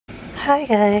Hi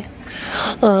guys,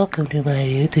 welcome to my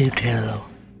YouTube channel.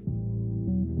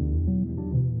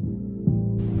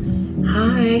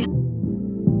 Hi.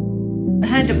 I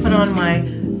had to put on my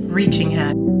reaching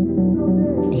hat.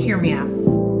 Hear me out.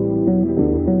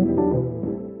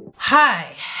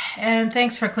 Hi, and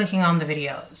thanks for clicking on the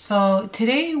video. So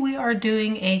today we are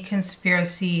doing a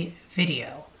conspiracy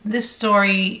video. This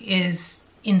story is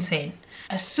insane.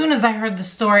 As soon as I heard the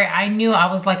story, I knew,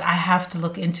 I was like, I have to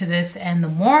look into this. And the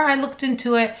more I looked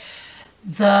into it,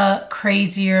 the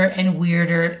crazier and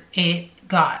weirder it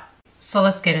got. So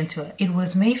let's get into it. It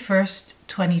was May 1st,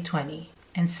 2020,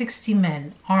 and 60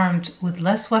 men armed with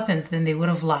less weapons than they would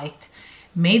have liked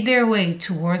made their way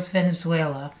towards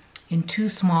Venezuela in two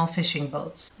small fishing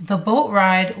boats. The boat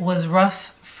ride was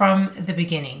rough from the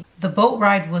beginning. The boat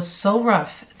ride was so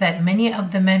rough that many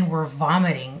of the men were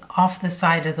vomiting off the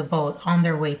side of the boat on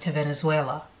their way to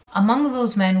Venezuela. Among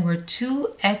those men were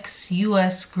two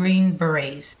ex-US Green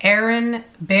Berets, Aaron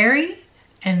Berry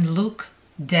and Luke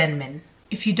Denman.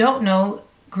 If you don't know,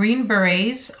 Green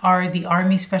Berets are the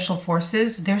Army Special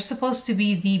Forces. They're supposed to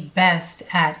be the best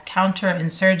at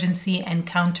counterinsurgency and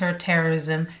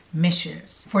counterterrorism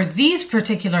missions. For these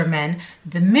particular men,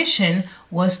 the mission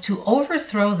was to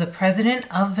overthrow the president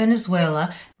of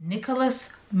Venezuela,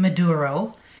 Nicolas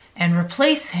Maduro, and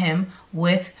replace him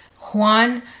with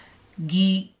Juan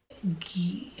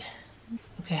okay,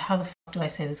 how the fuck do I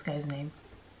say this guy's name?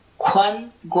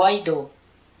 Juan Guaido.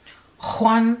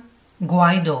 Juan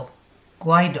Guaido.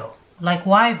 Guaido. Like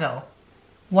why though?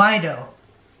 Guaido.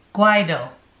 Guaido.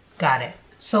 Got it.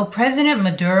 So President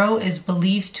Maduro is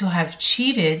believed to have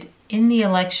cheated in the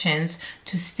elections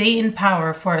to stay in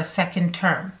power for a second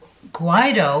term.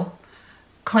 Guaido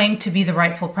claimed to be the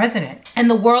rightful president, and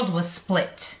the world was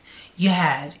split. You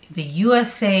had the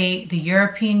USA, the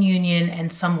European Union,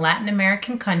 and some Latin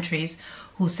American countries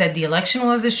who said the election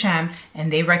was a sham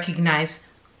and they recognized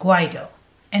Guaido.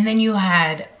 And then you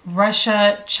had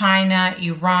Russia, China,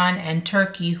 Iran, and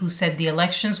Turkey who said the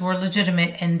elections were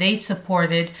legitimate and they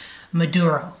supported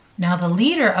Maduro. Now the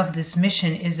leader of this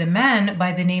mission is a man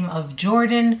by the name of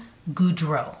Jordan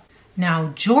Goudreau.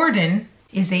 Now Jordan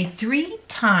is a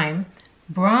 3-time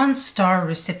Bronze Star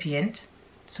recipient,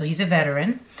 so he's a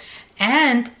veteran,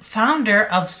 and founder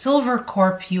of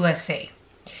Silvercorp USA,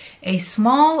 a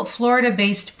small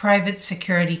Florida-based private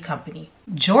security company.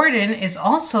 Jordan is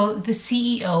also the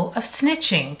CEO of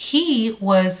Snitching. He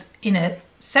was in a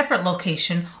separate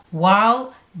location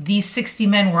while these 60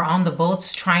 men were on the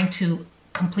boats trying to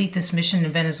complete this mission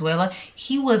in Venezuela.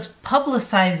 He was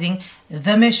publicizing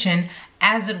the mission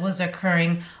as it was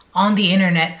occurring on the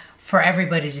internet for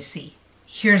everybody to see.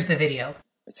 Here's the video.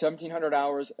 At 1700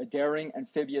 hours, a daring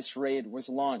amphibious raid was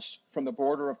launched from the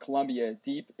border of Colombia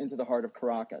deep into the heart of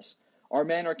Caracas. Our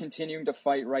men are continuing to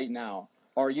fight right now.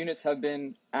 Our units have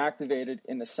been activated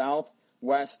in the south,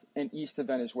 west, and east of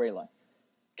Venezuela.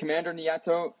 Commander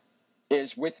Nieto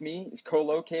is with me, is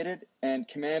co-located, and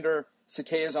Commander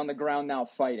Sequeira is on the ground now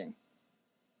fighting.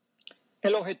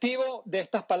 El objetivo de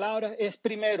estas palabras es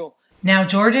primero. Now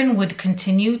Jordan would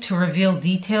continue to reveal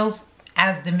details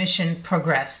as the mission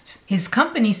progressed. His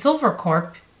company,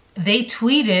 Silvercorp, they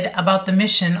tweeted about the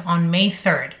mission on May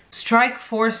 3rd. Strike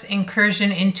force incursion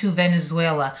into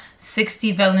Venezuela.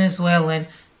 60 Venezuelan,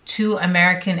 2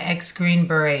 American ex-Green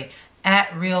Beret.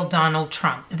 At real Donald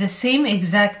Trump. The same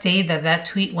exact day that that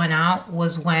tweet went out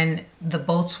was when the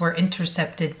boats were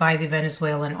intercepted by the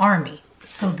Venezuelan army.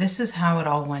 So this is how it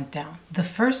all went down. The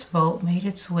first boat made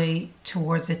its way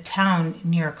towards a town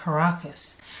near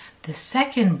Caracas. The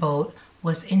second boat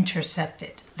was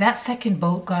intercepted. That second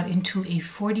boat got into a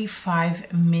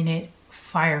 45-minute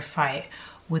firefight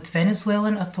with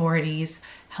Venezuelan authorities,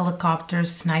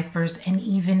 helicopters, snipers, and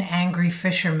even angry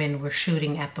fishermen were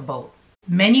shooting at the boat.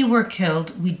 Many were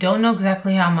killed. We don't know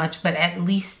exactly how much, but at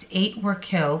least 8 were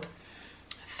killed.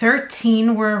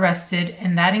 13 were arrested,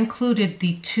 and that included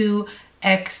the 2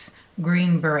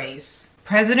 ex-Green Berets.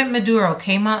 President Maduro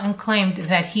came out and claimed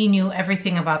that he knew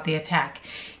everything about the attack.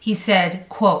 He said,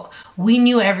 quote, "We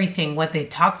knew everything, what they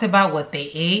talked about, what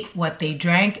they ate, what they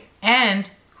drank, and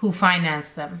who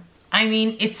financed them." I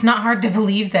mean, it's not hard to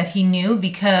believe that he knew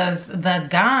because the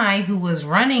guy who was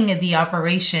running the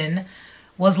operation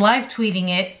was live tweeting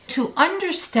it. To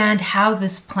understand how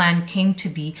this plan came to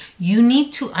be, you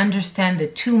need to understand the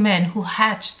 2 men who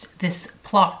hatched this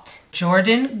plot.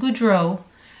 Jordan Goudreau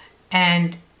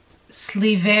and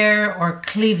Clever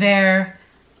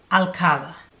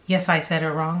Alcala. Yes, I said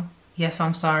it wrong. Yes,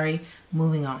 I'm sorry.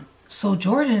 Moving on. So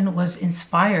Jordan was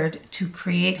inspired to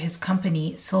create his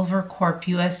company Silvercorp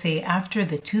USA after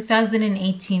the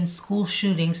 2018 school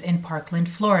shootings in Parkland,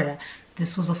 Florida.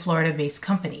 This was a Florida-based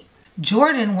company.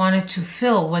 Jordan wanted to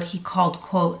fill what he called,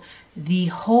 quote, the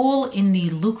hole in the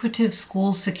lucrative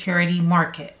school security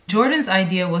market. Jordan's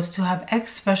idea was to have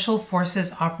ex-special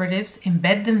forces operatives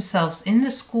embed themselves in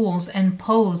the schools and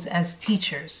pose as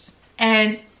teachers.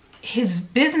 And his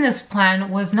business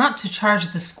plan was not to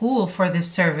charge the school for this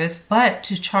service, but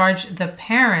to charge the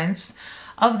parents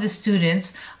of the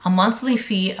students a monthly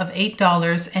fee of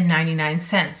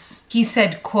 $8.99. He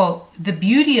said, quote, the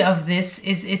beauty of this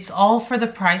is it's all for the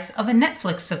price of a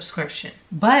Netflix subscription.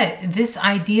 But this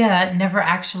idea never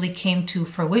actually came to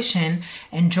fruition,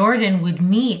 and Jordan would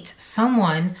meet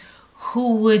someone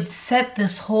who would set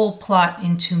this whole plot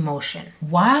into motion.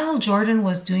 While Jordan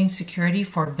was doing security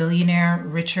for billionaire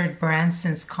Richard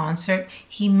Branson's concert,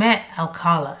 he met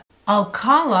Alcala.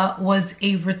 Alcala was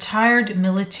a retired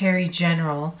military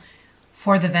general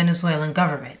for the Venezuelan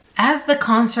government. As the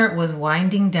concert was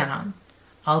winding down,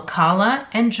 Alcala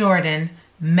and Jordan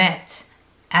met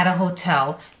at a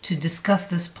hotel to discuss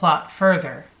this plot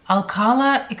further.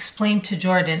 Alcala explained to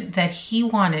Jordan that he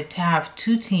wanted to have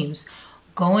two teams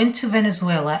go into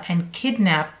Venezuela and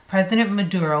kidnap President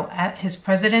Maduro at his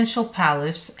presidential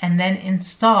palace and then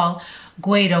install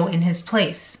Guaido in his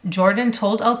place. Jordan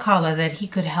told Alcala that he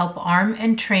could help arm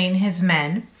and train his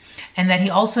men, and that he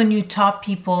also knew top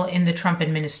people in the Trump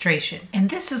administration. And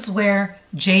this is where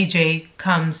JJ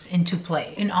comes into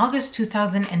play. In August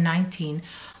 2019,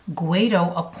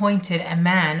 Guaido appointed a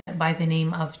man by the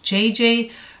name of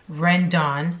JJ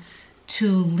Rendon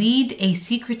to lead a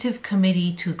secretive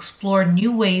committee to explore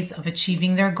new ways of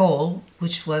achieving their goal,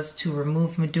 which was to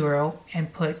remove Maduro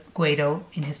and put Guaido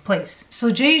in his place.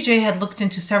 So JJ had looked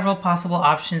into several possible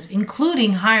options,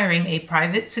 including hiring a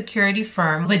private security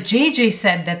firm, but JJ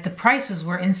said that the prices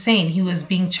were insane. He was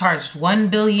being charged $1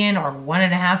 billion or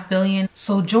 $1.5 billion.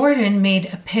 So Jordan made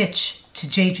a pitch to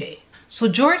JJ. So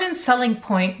Jordan's selling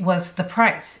point was the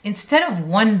price. Instead of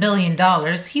 $1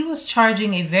 billion, he was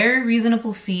charging a very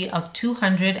reasonable fee of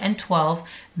 $212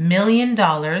 million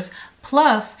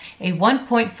plus a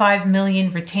 $1.5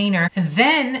 million retainer.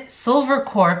 Then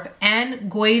Silvercorp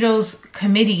and Guaido's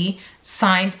committee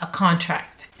signed a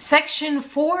contract. Section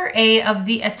 4A of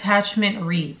the attachment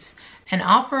reads, an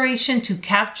operation to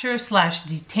capture /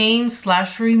 detain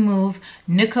 / remove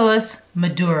Nicolas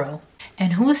Maduro,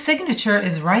 and whose signature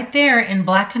is right there in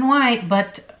black and white,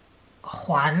 but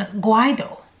Juan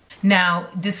Guaido. Now,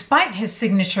 despite his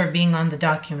signature being on the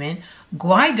document,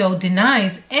 Guaido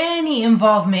denies any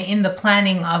involvement in the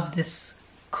planning of this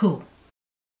coup.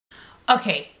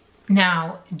 Okay,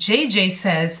 now JJ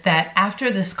says that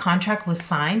after this contract was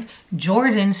signed,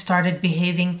 Jordan started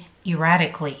behaving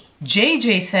erratically.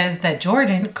 JJ says that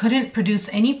Jordan couldn't produce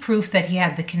any proof that he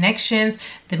had the connections,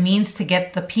 the means to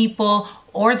get the people,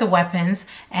 or the weapons,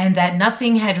 and that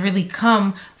nothing had really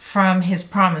come from his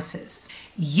promises.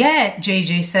 Yet,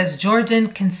 JJ says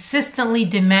Jordan consistently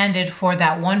demanded for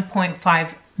that $1.5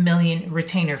 million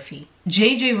retainer fee.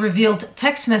 JJ revealed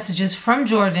text messages from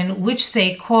Jordan which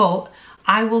say, quote,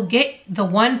 I will get the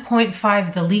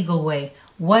 1.5 the legal way.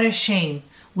 What a shame.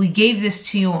 We gave this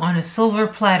to you on a silver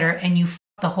platter and you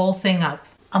fucked the whole thing up.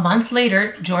 A month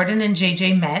later, Jordan and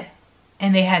JJ met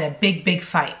and they had a big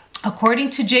fight. According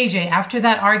to JJ, after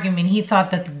that argument, he thought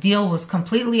that the deal was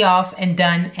completely off and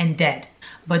done and dead.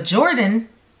 But Jordan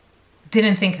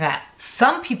didn't think that.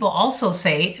 Some people also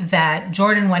say that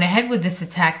Jordan went ahead with this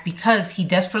attack because he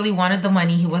desperately wanted the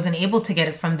money. He wasn't able to get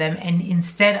it from them. And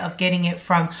instead of getting it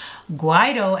from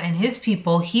Guaido and his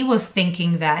people, he was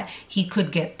thinking that he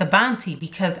could get the bounty,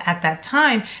 because at that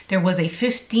time, there was a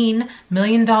 $15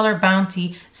 million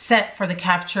bounty set for the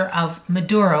capture of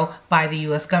Maduro by the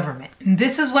US government. And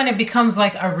this is when it becomes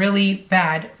like a really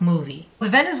bad movie. The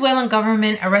Venezuelan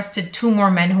government arrested 2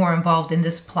 more men who were involved in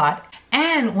this plot.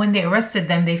 And when they arrested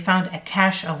them, they found a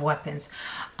cache of weapons.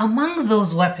 Among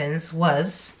those weapons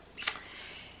was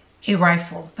a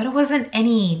rifle, but it wasn't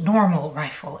any normal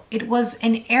rifle. It was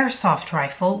an airsoft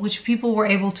rifle, which people were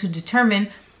able to determine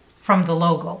from the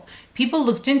logo. People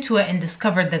looked into it and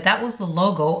discovered that that was the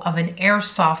logo of an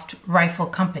airsoft rifle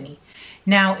company.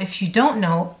 Now, if you don't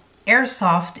know,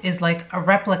 airsoft is like a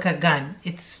replica gun.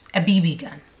 It's a BB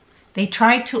gun. They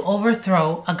tried to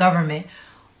overthrow a government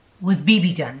with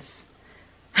BB guns.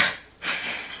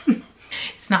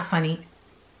 It's not funny.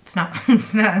 It's not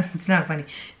funny.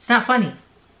 It's not funny.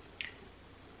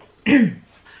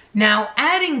 Now,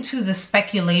 adding to the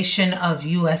speculation of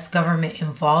US government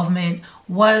involvement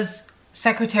was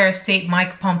Secretary of State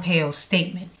Mike Pompeo's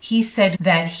statement. He said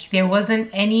that there wasn't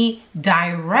any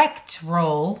direct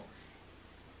role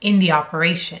in the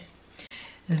operation.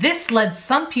 This led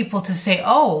some people to say,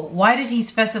 oh, why did he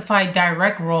specify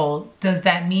direct role? Does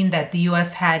that mean that the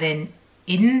US had an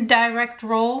indirect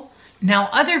role. Now,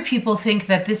 other people think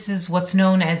that this is what's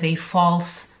known as a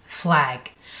false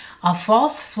flag. A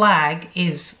false flag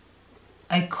is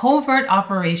a covert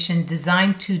operation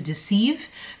designed to deceive,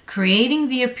 creating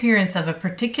the appearance of a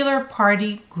particular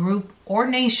party, group, or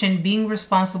nation being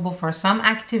responsible for some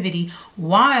activity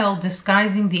while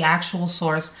disguising the actual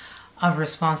source of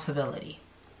responsibility.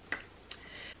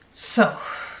 So,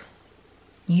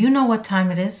 you know what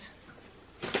time it is.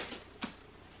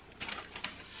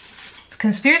 It's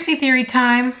conspiracy theory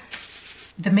time.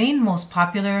 The most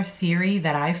popular theory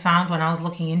that I found when I was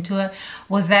looking into it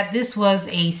was that this was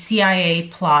a CIA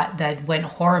plot that went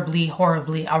horribly,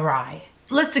 horribly awry.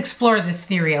 Let's explore this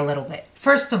theory a little bit.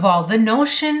 First of all, the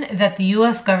notion that the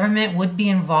US government would be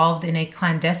involved in a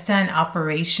clandestine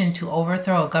operation to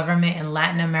overthrow a government in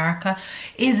Latin America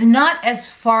is not as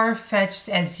far-fetched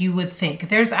as you would think.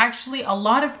 There's actually a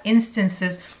lot of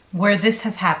instances where this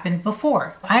has happened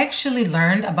before. I actually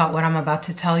learned about what I'm about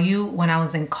to tell you when I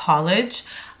was in college.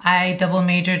 I double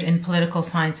majored in political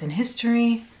science and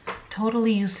history.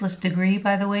 Totally useless degree,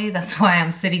 by the way. That's why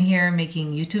I'm sitting here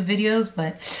making YouTube videos,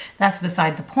 but that's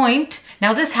beside the point.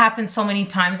 Now, this happens so many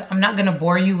times. I'm not gonna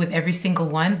bore you with every single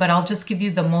one, but I'll just give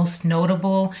you the most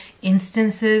notable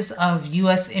instances of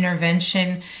US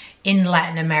intervention in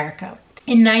Latin America.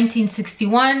 In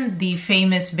 1961, the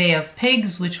famous Bay of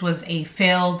Pigs, which was a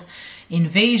failed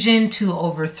invasion to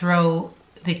overthrow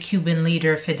the Cuban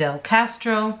leader Fidel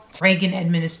Castro. Reagan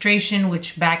administration,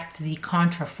 which backed the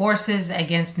Contra forces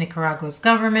against Nicaragua's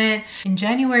government. In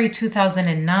January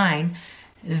 2009,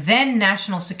 then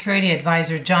National Security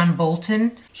Advisor John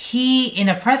Bolton, he, in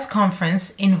a press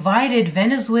conference, invited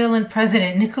Venezuelan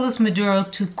President Nicolas Maduro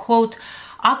to, quote,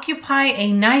 occupy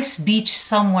a nice beach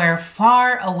somewhere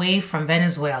far away from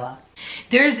Venezuela.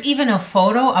 There's even a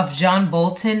photo of John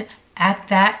Bolton at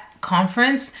that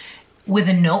conference with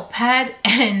a notepad,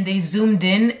 and they zoomed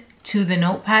in to the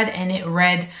notepad and it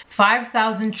read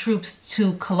 5,000 troops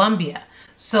to Colombia.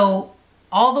 So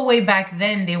all the way back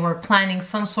then, they were planning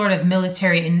some sort of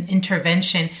military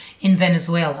intervention in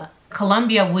Venezuela.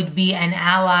 Colombia would be an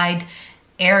allied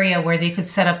area where they could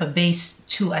set up a base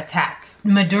to attack.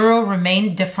 Maduro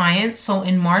remained defiant, so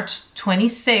in March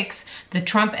 26, the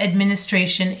Trump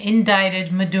administration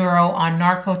indicted Maduro on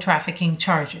narco-trafficking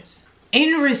charges.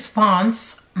 In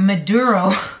response,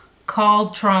 Maduro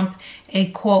called Trump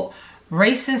a, quote,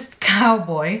 racist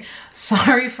cowboy.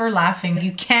 Sorry for laughing.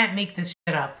 You can't make this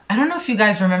shit up. I don't know if you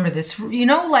guys remember this. You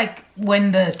know, like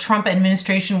when the Trump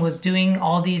administration was doing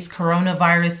all these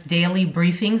coronavirus daily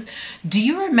briefings, do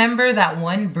you remember that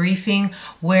one briefing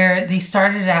where they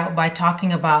started out by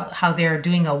talking about how they're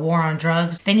doing a war on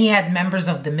drugs? Then he had members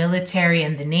of the military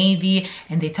and the Navy,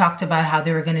 and they talked about how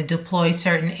they were going to deploy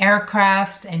certain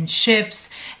aircrafts and ships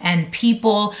and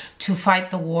people to fight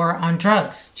the war on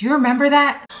drugs. Do you remember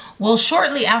that? Well,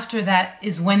 shortly after that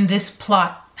is when this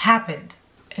plot happened.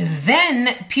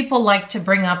 Then people like to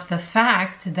bring up the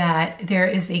fact that there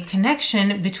is a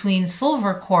connection between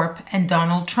Silvercorp and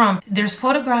Donald Trump. There's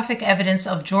photographic evidence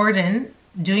of Jordan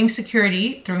doing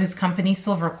security through his company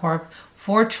Silvercorp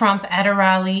for Trump at a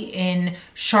rally in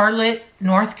Charlotte,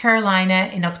 North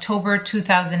Carolina in October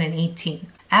 2018.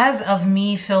 As of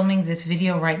me filming this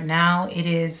video right now, it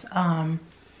is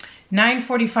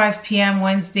 9:45 p.m.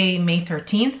 Wednesday, May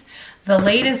 13th. The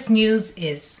latest news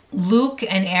is Luke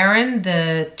and Aaron,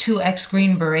 the two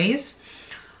ex-Green Berets,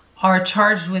 are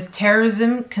charged with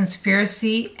terrorism,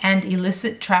 conspiracy, and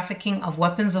illicit trafficking of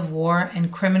weapons of war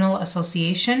and criminal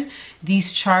association.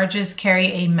 These charges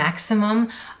carry a maximum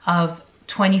of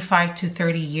 25 to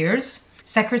 30 years.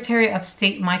 Secretary of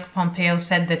State Mike Pompeo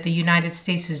said that the United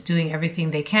States is doing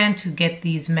everything they can to get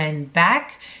these men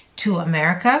back to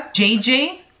America.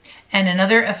 JJ and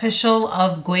another official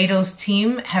of Guaido's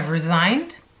team have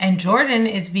resigned, and Jordan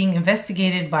is being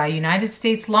investigated by United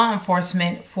States law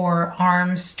enforcement for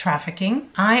arms trafficking.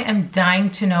 I am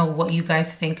dying to know what you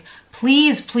guys think.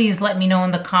 Please, please let me know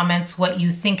in the comments what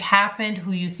you think happened,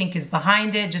 who you think is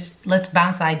behind it. Just let's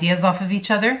bounce ideas off of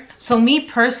each other. So me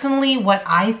personally, what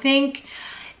I think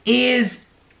is,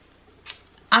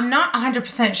 I'm not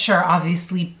 100% sure,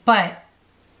 obviously, but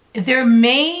there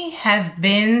may have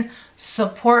been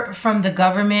support from the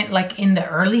government like in the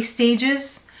early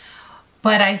stages,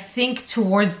 but I think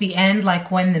towards the end,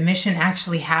 like when the mission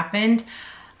actually happened,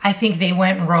 I think they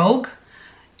went rogue.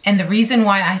 And the reason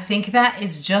why I think that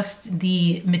is just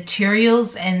the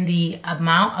materials and the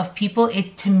amount of people.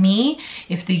 To me,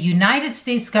 if the United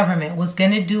States government was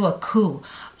going to do a coup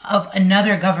of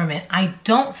another government, I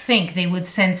don't think they would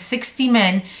send 60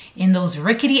 men in those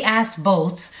rickety ass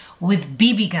boats with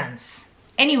BB guns.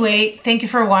 Anyway, thank you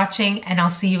for watching, and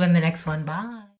I'll see you in the next one. Bye.